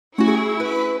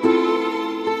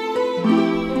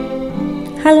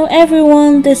Hello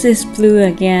everyone, this is Blue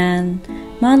again.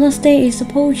 Mother's Day is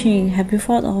approaching. Have you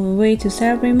thought of a way to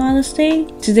celebrate Mother's Day?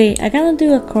 Today I'm gonna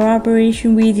do a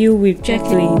collaboration video with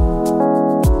Jacqueline.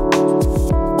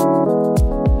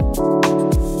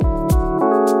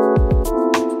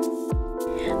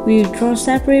 We will draw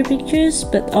separate pictures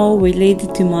but all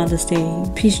related to Mother's Day.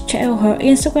 Please check out her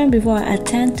Instagram before I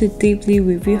attempt to deeply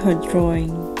review her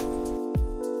drawing.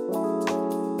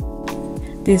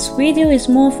 This video is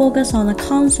more focused on the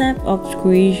concept of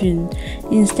creation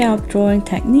instead of drawing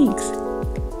techniques.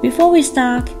 Before we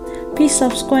start, please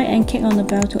subscribe and click on the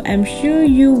bell to ensure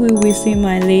you will receive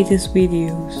my latest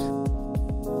videos.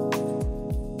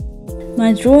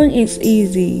 My drawing is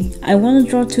easy. I want to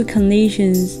draw two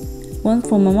carnations, one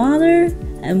for my mother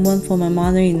and one for my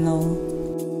mother-in-law.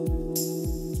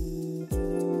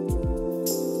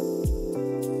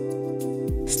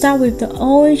 Start with the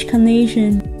orange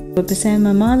carnation. Represent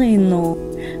my mother-in-law.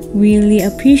 Really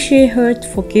appreciate her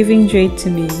for giving jade to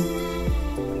me.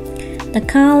 The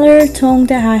color tone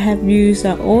that I have used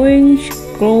are orange,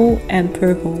 gold, and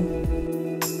purple.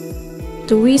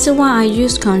 The reason why I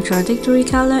use contradictory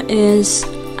color is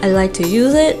I like to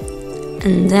use it,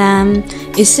 and then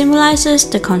it symbolizes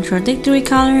the contradictory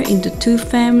color into two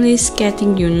families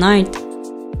getting united.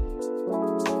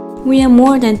 We are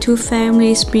more than two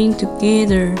families being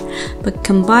together, but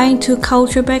combining two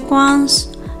cultural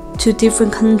backgrounds, two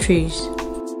different countries.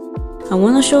 I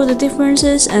want to show the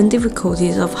differences and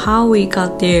difficulties of how we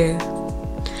got there.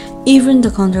 Even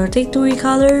the contradictory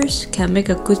colors can make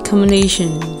a good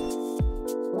combination.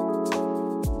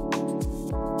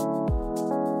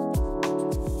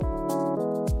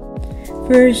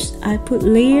 First, I put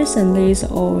layers and layers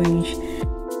of orange.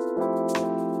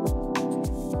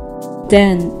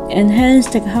 Then, enhance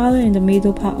the color in the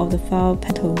middle part of the flower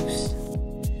petals.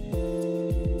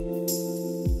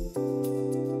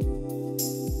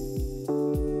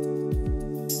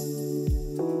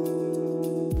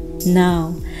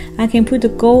 Now, I can put the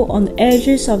gold on the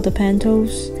edges of the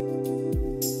petals.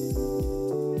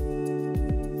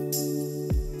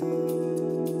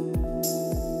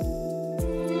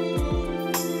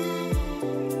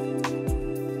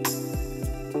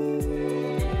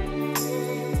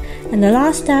 And the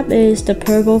last step is the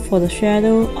purple for the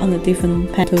shadow on the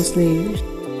different petals layers.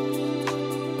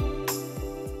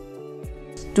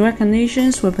 The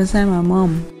Carnations represent my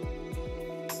mom.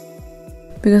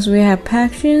 Because we have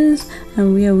passions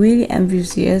and we are really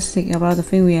enthusiastic about the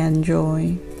thing we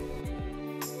enjoy.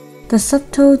 The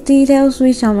subtle details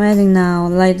which I'm adding now,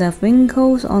 like the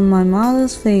wrinkles on my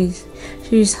mother's face.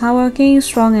 She is hardworking,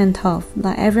 strong and tough,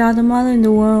 like every other mother in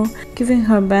the world, giving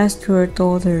her best to her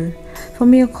daughter. For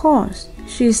me, of course,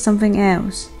 she is something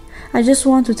else. I just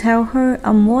want to tell her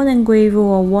I'm more than grateful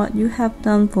for what you have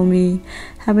done for me.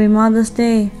 Happy Mother's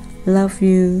Day. Love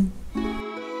you.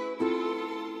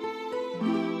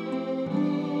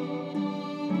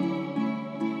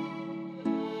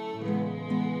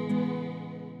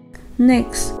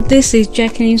 Next, this is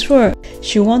Jacqueline's work.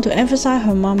 She wants to emphasize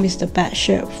her mom is the best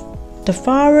chef. The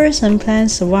flowers and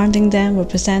plants surrounding them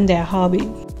represent their hobby.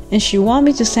 And she wants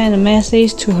me to send a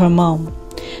message to her mom.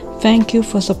 Thank you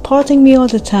for supporting me all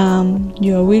the time.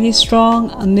 You are really strong,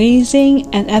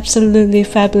 amazing, and absolutely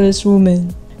fabulous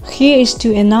woman. Here is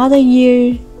to another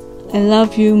year. I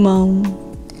love you, Mom.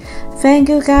 Thank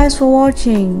you guys for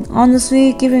watching.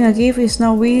 Honestly, giving a gift is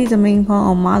not really the main point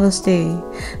on Mother's Day,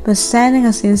 but sending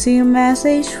a sincere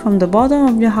message from the bottom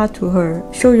of your heart to her.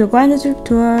 Show your gratitude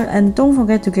to her and don't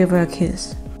forget to give her a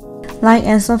kiss. Like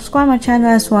and subscribe my channel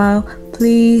as well.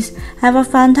 Please have a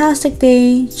fantastic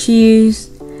day. Cheers.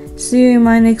 See you in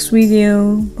my next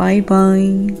video. Bye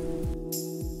bye.